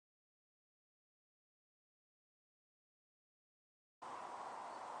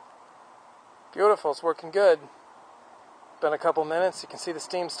Beautiful, it's working good. Been a couple minutes, you can see the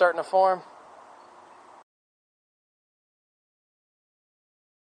steam starting to form.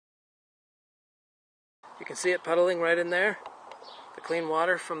 You can see it puddling right in there, the clean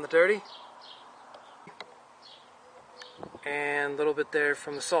water from the dirty. And a little bit there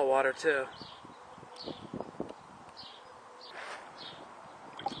from the salt water too.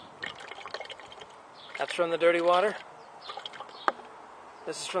 That's from the dirty water.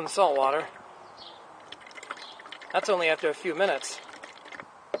 This is from the salt water. That's only after a few minutes.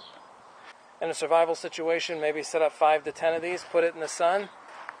 In a survival situation, maybe set up 5 to 10 of these, put it in the sun,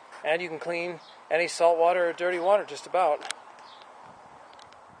 and you can clean any salt water or dirty water just about.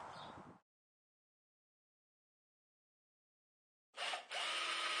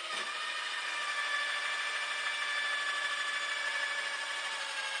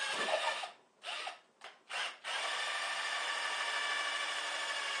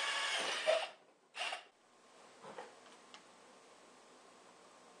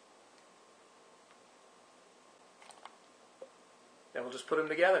 Then we'll just put them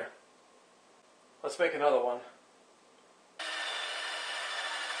together. Let's make another one.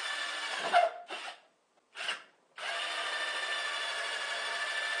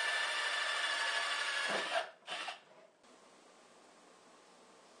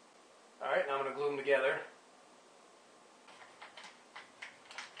 Alright, now I'm going to glue them together.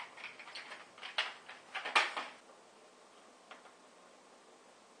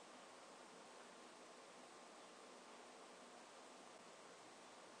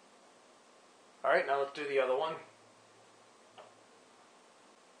 Alright, now let's do the other one.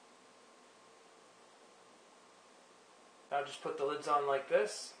 Now just put the lids on like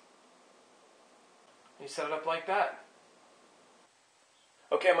this. You set it up like that.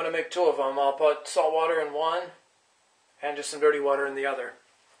 Okay, I'm going to make 2 of them. I'll put salt water in one and just some dirty water in the other.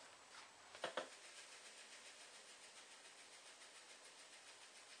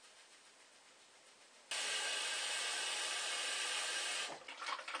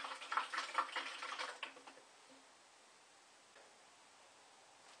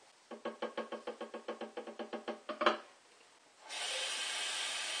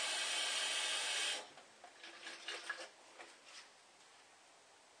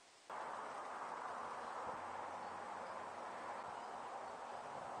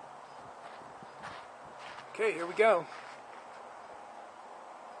 Okay, here we go.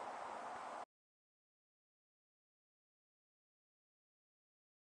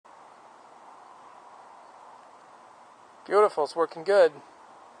 Beautiful, it's working good.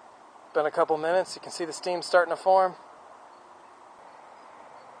 Been a couple minutes, you can see the steam starting to form.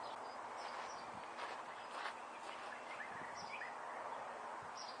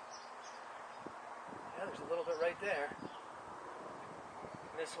 Yeah, there's a little bit right there.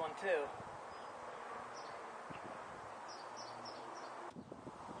 And this one too.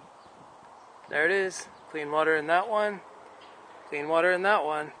 There it is. Clean water in that one. Clean water in that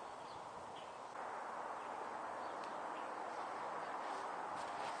one.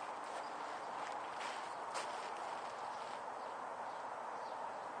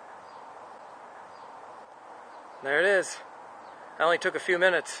 There it is. That only took a few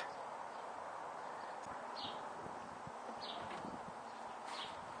minutes.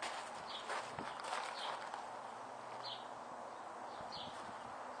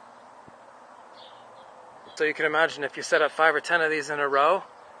 So you can imagine if you set up 5 or 10 of these in a row,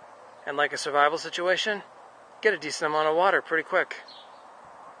 and like a survival situation, get a decent amount of water pretty quick.